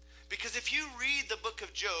story. Because if you read the book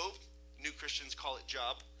of Job, new Christians call it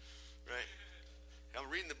Job, right? I'm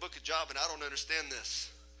reading the book of Job and I don't understand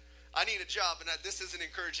this. I need a job and this isn't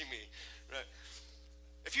encouraging me, right?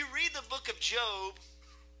 If you read the book of Job,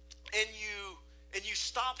 and you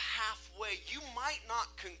stop halfway, you might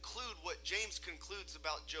not conclude what James concludes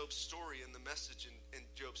about Job's story and the message in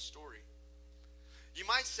Job's story. You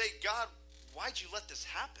might say, God, why'd you let this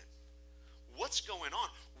happen? What's going on?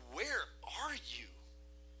 Where are you?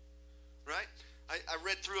 Right? I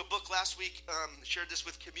read through a book last week, shared this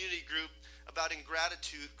with community group about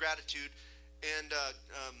gratitude, and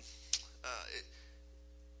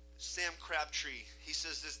Sam Crabtree, he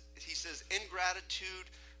says, ingratitude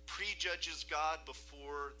prejudges God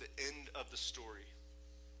before the end of the story.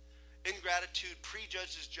 Ingratitude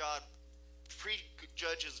prejudges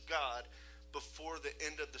God before the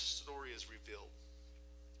end of the story is revealed.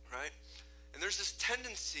 Right? And there's this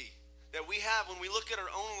tendency that we have when we look at our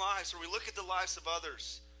own lives or we look at the lives of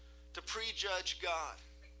others to prejudge God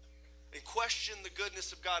and question the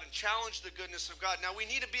goodness of God and challenge the goodness of God. Now, we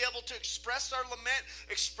need to be able to express our lament,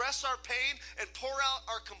 express our pain, and pour out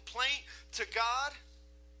our complaint to God.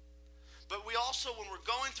 But we also, when we're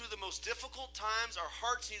going through the most difficult times, our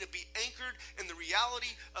hearts need to be anchored in the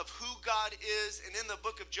reality of who God is. And in the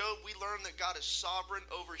book of Job, we learn that God is sovereign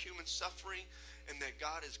over human suffering and that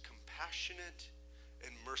God is compassionate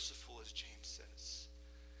and merciful, as James says.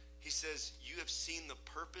 He says, you have seen the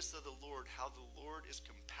purpose of the Lord, how the Lord is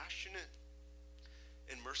compassionate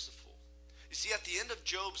and merciful. You see, at the end of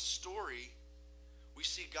Job's story, we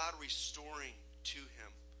see God restoring to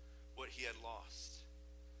him what he had lost.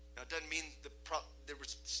 Now, it doesn't mean there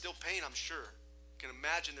was still pain, I'm sure. You can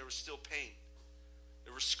imagine there was still pain.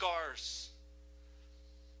 There were scars.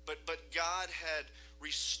 But God had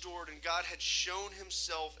restored, and God had shown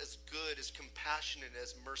himself as good, as compassionate,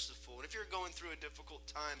 as merciful. And if you're going through a difficult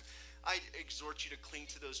time, I exhort you to cling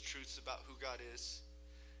to those truths about who God is.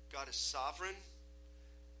 God is sovereign,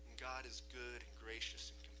 and God is good and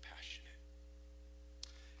gracious and compassionate.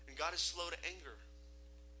 And God is slow to anger.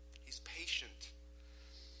 He's patient.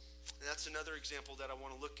 And that's another example that I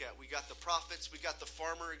want to look at. We got the prophets, we got the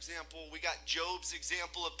farmer example, we got Job's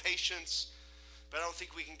example of patience. But I don't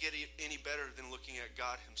think we can get any better than looking at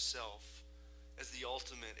God himself as the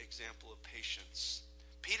ultimate example of patience.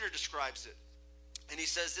 Peter describes it. And he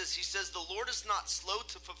says this, he says, the Lord is not slow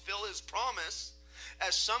to fulfill his promise,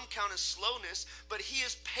 as some count as slowness, but he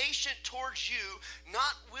is patient towards you,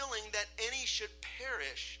 not willing that any should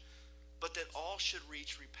perish, but that all should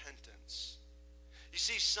reach repentance. You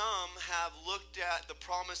see, some have looked at the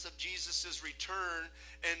promise of Jesus' return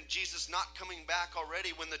and Jesus not coming back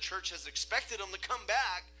already when the church has expected him to come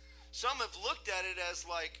back. Some have looked at it as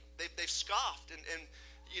like they've scoffed and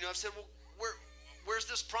I've said, well, where's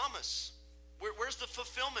this promise? Where's the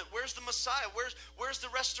fulfillment? Where's the Messiah? Where's the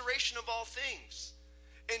restoration of all things?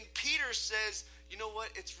 And Peter says, you know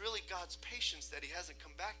what? It's really God's patience that he hasn't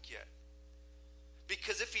come back yet.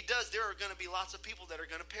 Because if he does, there are going to be lots of people that are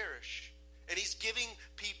going to perish. And he's giving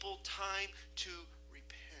people time to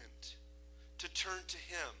repent, to turn to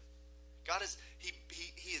him. God is,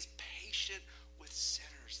 he is patient with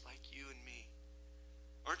sinners like you and me.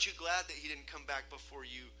 Aren't you glad that he didn't come back before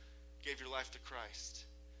you gave your life to Christ,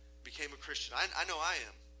 became a Christian? I know I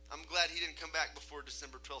am. I'm glad he didn't come back before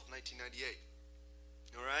December 12th, 1998.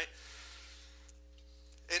 All right?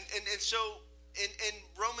 And so in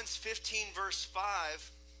Romans 15, verse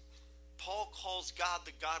 5, Paul calls God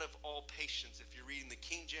the God of all patience. If you're reading the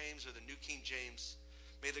King James or the New King James,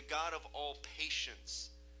 may the God of all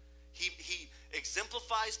patience. He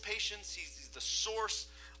exemplifies patience. He's the source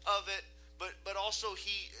of it. But also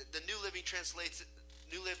the New Living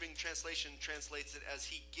Translation translates it as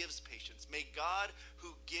he gives patience. May God,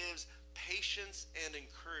 who gives patience and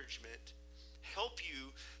encouragement, help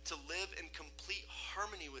you to live in complete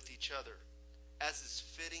harmony with each other, as is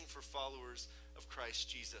fitting for followers of Christ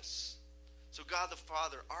Jesus. So God the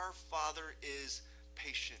Father, our Father, is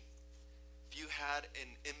patient. If you had an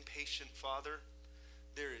impatient father,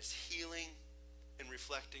 there is healing in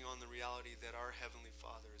reflecting on the reality that our Heavenly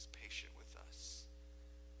Father is patient with us.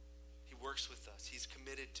 He works with us. He's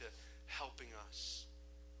committed to helping us.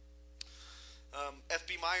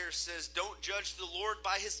 F.B. Myers says, don't judge the Lord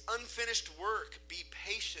by his unfinished work. Be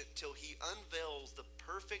patient till he unveils the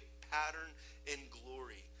perfect pattern in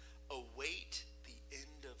glory. Await the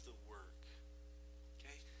end of the work.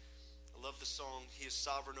 I love the song, He is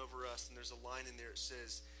Sovereign Over Us, and there's a line in there that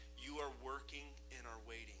says, you are working in our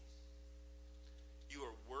waiting. You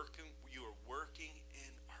are working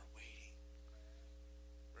in our waiting.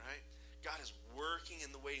 Right? God is working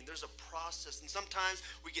in the waiting. There's a process, and sometimes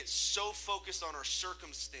we get so focused on our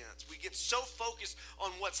circumstance. We get so focused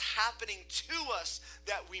on what's happening to us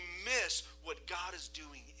that we miss what God is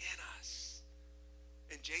doing in us.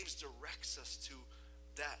 And James directs us to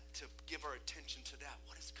that, to give our attention to that.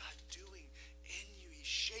 What is God doing in you? He's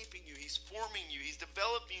shaping you. He's forming you. He's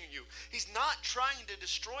developing you. He's not trying to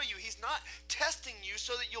destroy you. He's not testing you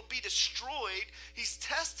so that you'll be destroyed. He's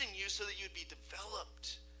testing you so that you'd be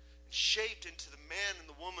developed and shaped into the man and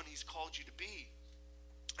the woman he's called you to be.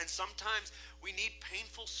 And sometimes we need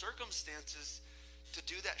painful circumstances to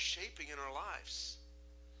do that shaping in our lives.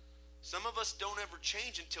 Some of us don't ever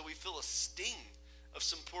change until we feel a sting of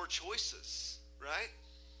some poor choices, right?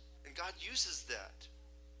 And God uses that.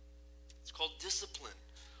 It's called discipline,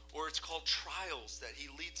 or it's called trials that he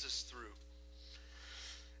leads us through.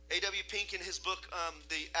 A.W. Pink, in his book,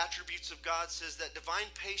 The Attributes of God, says that divine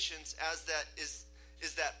patience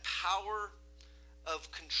is that power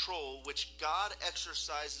of control which God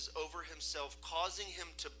exercises over himself, causing him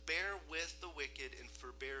to bear with the wicked and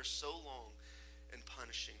forbear so long and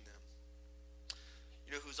punishing them.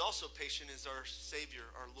 You know who's also patient is our Savior,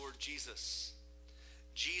 our Lord Jesus.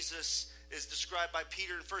 Jesus is described by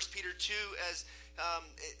Peter in 1 Peter 2 as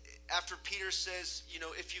after Peter says, you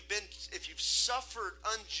know, if you've suffered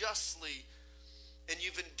unjustly and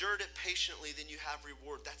you've endured it patiently, then you have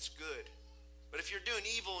reward. That's good. But if you're doing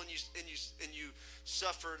evil and you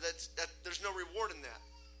suffer, there's no reward in that.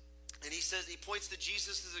 And he points to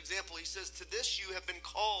Jesus' example. He says, to this you have been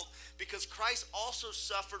called, because Christ also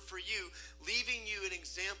suffered for you, leaving you an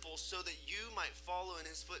example so that you might follow in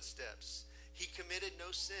his footsteps. He committed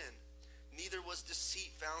no sin, neither was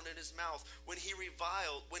deceit found in his mouth. When he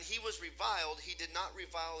was reviled, he did not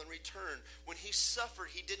revile in return. When he suffered,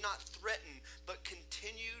 he did not threaten, but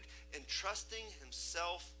continued entrusting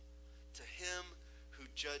himself to him who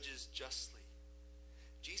judges justly.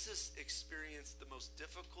 Jesus experienced the most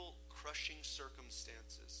difficult, crushing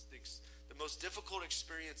circumstances. The most difficult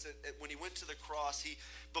experience when he went to the cross.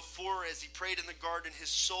 As he prayed in the garden, his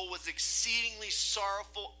soul was exceedingly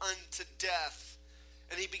sorrowful unto death.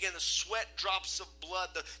 And he began to sweat drops of blood.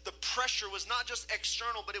 The pressure was not just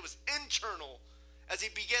external, but it was internal. As he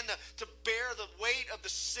began to bear the weight of the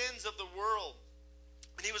sins of the world.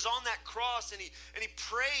 And he was on that cross and he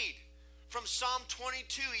prayed. From Psalm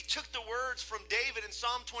 22, he took the words from David in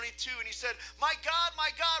Psalm 22 and he said, my God,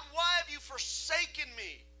 why have you forsaken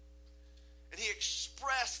me? And he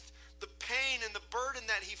expressed the pain and the burden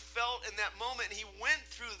that he felt in that moment. And he went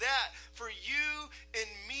through that for you and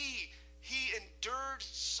me. He endured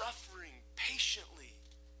suffering patiently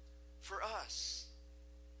for us.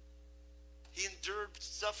 He endured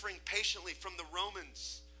suffering patiently from the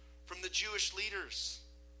Romans, from the Jewish leaders.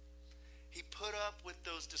 He put up with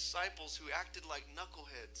those disciples who acted like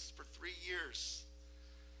knuckleheads for 3 years.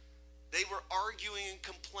 They were arguing and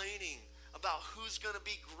complaining about who's going to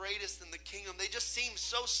be greatest in the kingdom. They just seemed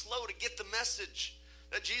so slow to get the message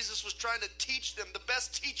that Jesus was trying to teach them, the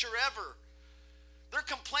best teacher ever. They're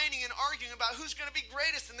complaining and arguing about who's going to be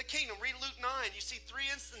greatest in the kingdom. Read Luke 9. You see 3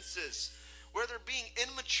 instances where they're being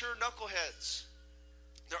immature knuckleheads.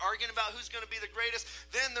 They're arguing about who's going to be the greatest.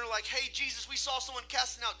 Then they're like, hey, Jesus, we saw someone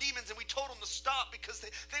casting out demons and we told them to stop because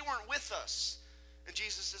they weren't with us. And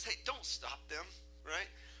Jesus says, hey, don't stop them, right?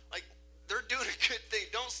 Like, they're doing a good thing.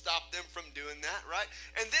 Don't stop them from doing that, right?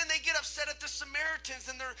 And then they get upset at the Samaritans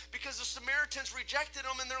because the Samaritans rejected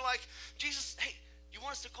them and they're like, Jesus, hey, you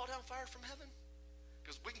want us to call down fire from heaven?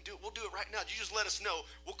 Because we can do it. We'll do it right now. You just let us know.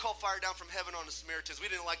 We'll call fire down from heaven on the Samaritans. We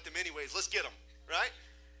didn't like them anyways. Let's get them, right?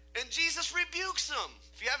 And Jesus rebukes them.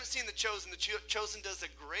 If you haven't seen The Chosen does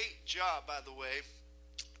a great job, by the way,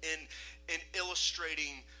 in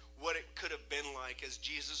illustrating what it could have been like as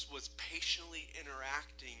Jesus was patiently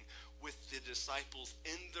interacting with the disciples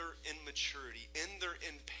in their immaturity, in their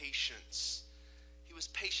impatience. He was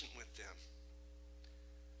patient with them.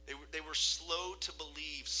 They were slow to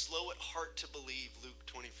believe, slow at heart to believe, Luke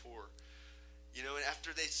 24. You know, and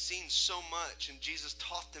after they'd seen so much and Jesus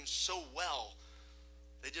taught them so well,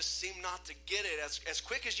 they just seem not to get it as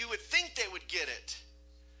quick as you would think they would get it.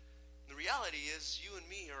 The reality is you and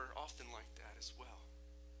me are often like that as well.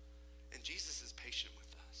 And Jesus is patient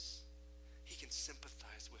with us. He can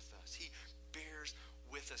sympathize with us. He bears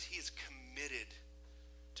with us. He is committed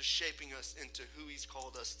to shaping us into who he's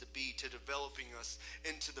called us to be, to developing us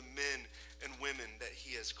into the men and women that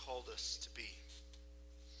he has called us to be.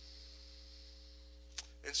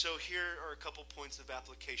 And so here are a couple points of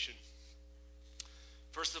application.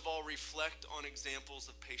 First of all, reflect on examples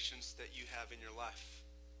of patience that you have in your life.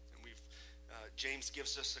 And James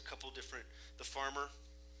gives us a couple different, the farmer,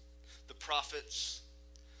 the prophets,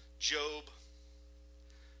 Job.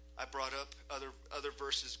 I brought up other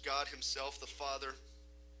verses, God himself, the Father,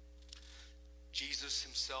 Jesus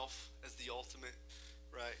himself as the ultimate,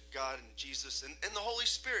 right? God and Jesus and the Holy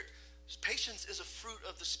Spirit. Patience is a fruit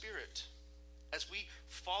of the Spirit. As we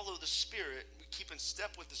follow the Spirit, we keep in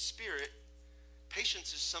step with the Spirit,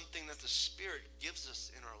 Patience is something that the Spirit gives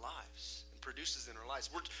us in our lives and produces in our lives.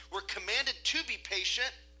 We're commanded to be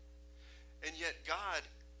patient, and yet God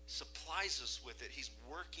supplies us with it. He's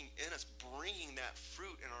working in us, bringing that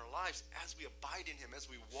fruit in our lives as we abide in him, as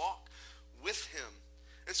we walk with him.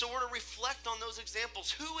 And so we're to reflect on those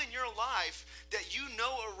examples. Who in your life that you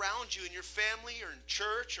know around you in your family or in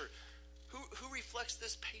church, or who reflects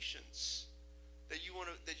this patience that you want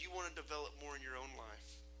to develop more in your own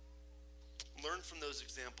life? Learn from those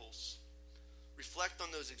examples. Reflect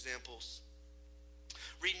on those examples.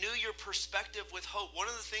 Renew your perspective with hope. One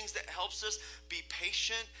of the things that helps us be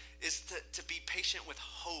patient is to be patient with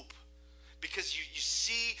hope. Because you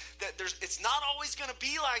see that it's not always going to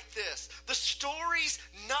be like this. The story's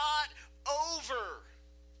not over.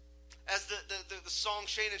 As the song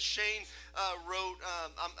Shane and Shane wrote,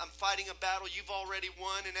 I'm fighting a battle you've already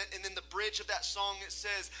won. And in the bridge of that song it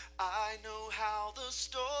says, I know how the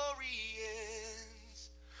story ends.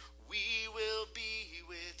 We will be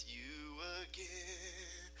with you again.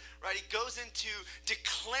 Right? He goes into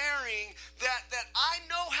declaring that I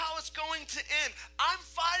know how it's going to end. I'm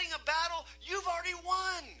fighting a battle you've already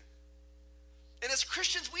won. And as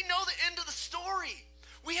Christians, we know the end of the story.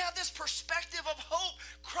 We have this perspective of hope.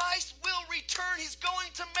 Christ will return. He's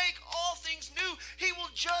going to make all things new. He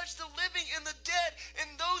will judge the living and the dead,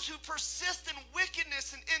 and those who persist in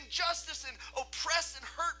wickedness and injustice and oppress and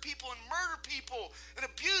hurt people and murder people and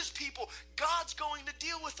abuse people. God's going to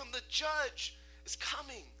deal with them. The judge is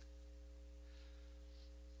coming.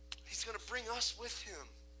 He's going to bring us with him.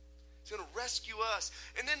 He's going to rescue us.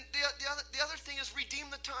 And then the other thing is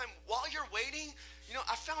redeem the time. While you're waiting,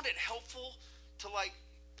 I found it helpful to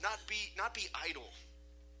not be idle.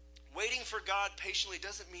 Waiting for God patiently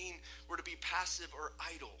doesn't mean we're to be passive or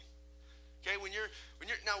idle. Okay, when you're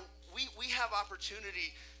now we have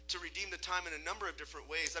opportunity to redeem the time in a number of different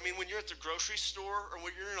ways. I mean, when you're at the grocery store or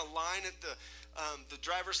when you're in a line at the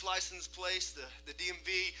driver's license place, the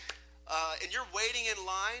DMV, and you're waiting in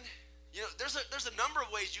line, there's a number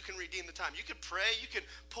of ways you can redeem the time. You could pray, you could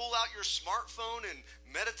pull out your smartphone and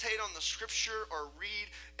meditate on the scripture, or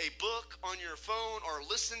read a book on your phone, or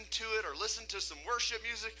listen to it, or listen to some worship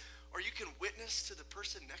music, or you can witness to the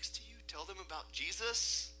person next to you, tell them about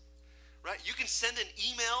Jesus, right? You can send an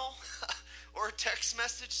email or a text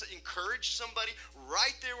message to encourage somebody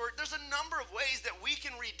right there. There's a number of ways that we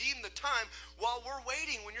can redeem the time while we're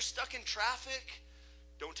waiting. When you're stuck in traffic,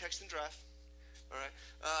 don't text and drive. All right,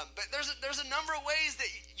 but there's a number of ways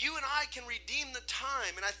that you and I can redeem the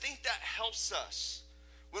time, and I think that helps us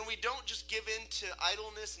when we don't just give in to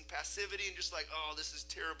idleness and passivity and just this is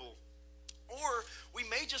terrible. Or we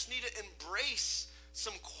may just need to embrace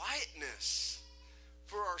some quietness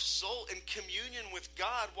for our soul and communion with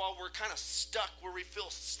God while we're kind of stuck, where we feel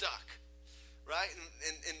stuck, right?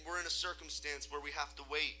 And we're in a circumstance where we have to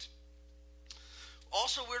wait.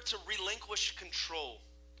 Also, we're to relinquish control.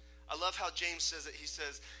 I love how James says it. He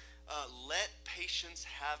says, let patience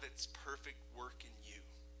have its perfect work in you.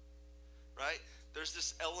 Right? There's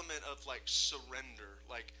this element of surrender.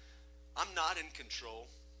 I'm not in control.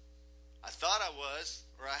 I thought I was,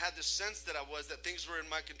 or I had this sense that I was, that things were in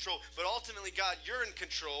my control. But ultimately, God, you're in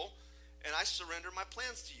control, and I surrender my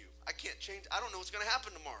plans to you. I can't change. I don't know what's going to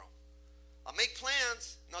happen tomorrow. I'll make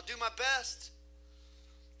plans, and I'll do my best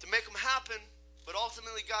to make them happen. But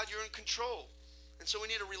ultimately, God, you're in control. And so we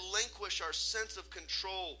need to relinquish our sense of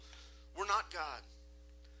control. We're not God.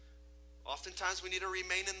 Oftentimes we need to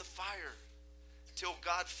remain in the fire until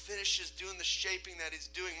God finishes doing the shaping that he's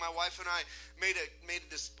doing. My wife and I made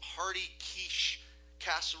this hearty quiche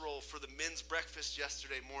casserole for the men's breakfast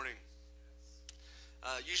yesterday morning.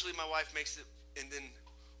 Usually my wife makes it, and then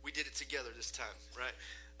we did it together this time, right?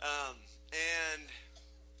 And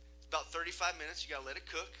about 35 minutes, you got to let it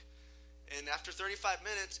cook. And after 35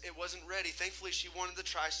 minutes, it wasn't ready. Thankfully, she wanted to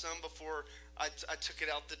try some before I took it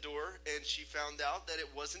out the door, and she found out that it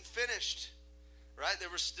wasn't finished. Right?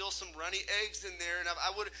 There were still some runny eggs in there, and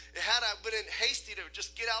had I been hasty to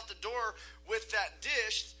just get out the door with that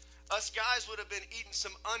dish, us guys would have been eating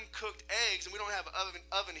some uncooked eggs, and we don't have an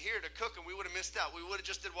oven here to cook them. We would have missed out. We would have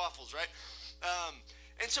just did waffles, right?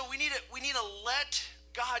 And so we need to let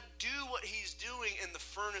God do what he's doing in the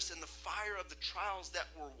furnace and the fire of the trials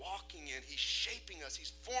that we're walking in. He's shaping us.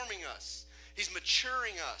 He's forming us. He's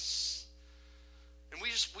maturing us. And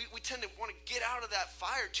we tend to want to get out of that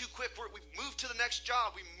fire too quick. We move to the next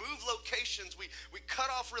job. We move locations. We cut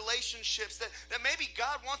off relationships that maybe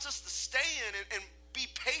God wants us to stay in and be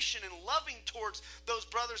patient and loving towards those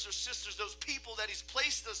brothers or sisters, those people that he's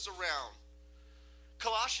placed us around.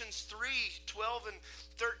 Colossians 3:12 and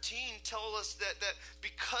 13 tell us that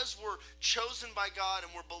because we're chosen by God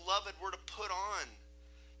and we're beloved, we're to put on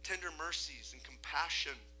tender mercies and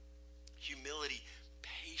compassion, humility,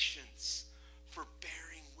 patience,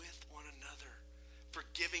 forbearing with one another,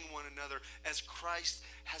 forgiving one another as Christ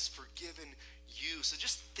has forgiven you. So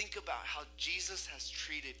just think about how Jesus has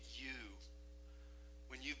treated you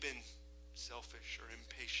when you've been selfish or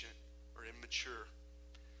impatient or immature.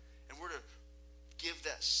 And we're to give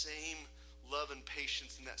that same love and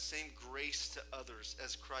patience and that same grace to others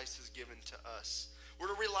as Christ has given to us.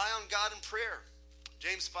 We're to rely on God in prayer.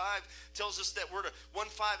 James 5 tells us that we're to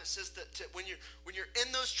 1:5. It says that when you're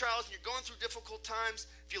in those trials and you're going through difficult times,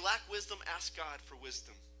 if you lack wisdom, ask God for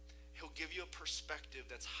wisdom. He'll give you a perspective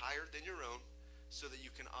that's higher than your own so that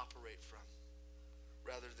you can operate from,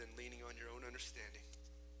 rather than leaning on your own understanding.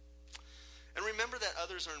 And remember that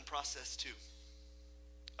others are in process too.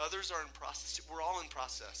 Others are in process. We're all in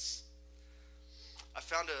process. I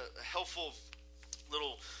found a helpful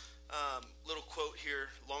little quote here,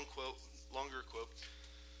 longer quote,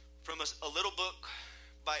 from a little book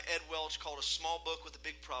by Ed Welch called A Small Book with a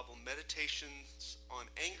Big Problem, Meditations on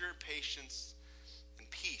Anger, Patience, and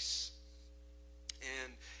Peace.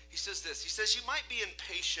 And he says this. He says, you might be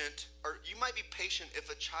patient if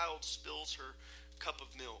a child spills her cup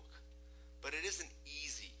of milk, but it isn't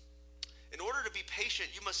easy. In order to be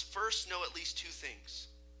patient, you must first know at least two things.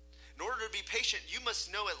 In order to be patient, you must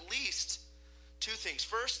know at least two things.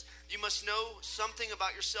 First, you must know something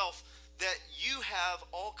about yourself, that you have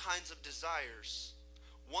all kinds of desires.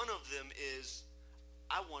 One of them is,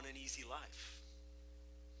 I want an easy life.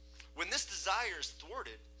 When this desire is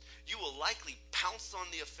thwarted, you will likely pounce on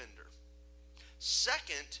the offender.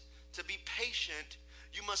 Second, to be patient,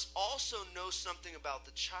 you must also know something about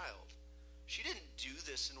the child. She didn't do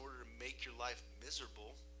this in order to make your life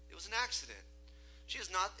miserable. It was an accident. She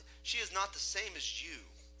is not the same as you.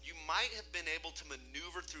 You might have been able to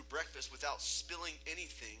maneuver through breakfast without spilling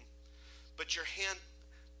anything, but your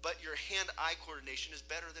hand-eye coordination is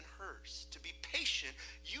better than hers. To be patient,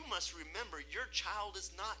 you must remember your child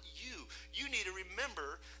is not you. You need to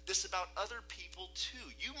remember this about other people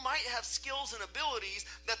too. You might have skills and abilities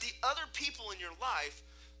that the other people in your life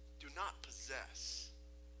do not possess.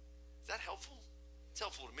 Is that helpful? It's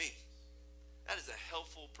helpful to me. That is a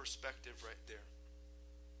helpful perspective right there.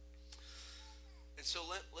 And so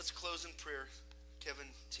let's close in prayer. Kevin,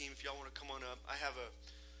 team, if y'all want to come on up. I have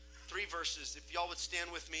 3 verses. If y'all would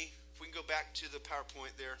stand with me, if we can go back to the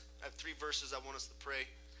PowerPoint there. I have 3 verses I want us to pray.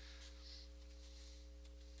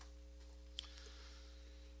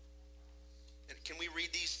 And can we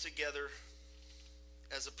read these together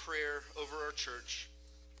as a prayer over our church?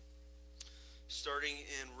 Starting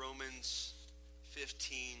in Romans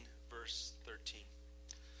 15, verse 13.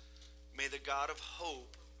 May the God of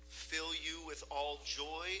hope fill you with all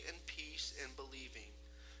joy and peace in believing,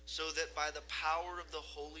 so that by the power of the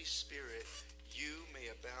Holy Spirit you may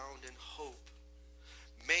abound in hope.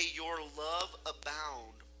 May your love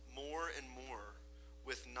abound more and more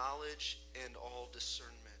with knowledge and all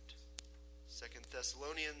discernment. 2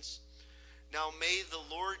 Thessalonians. Now may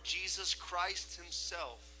the Lord Jesus Christ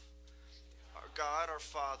himself, our God, our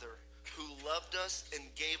Father, who loved us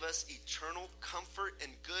and gave us eternal comfort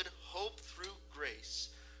and good hope through grace,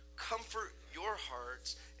 comfort your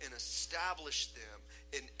hearts and establish them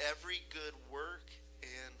in every good work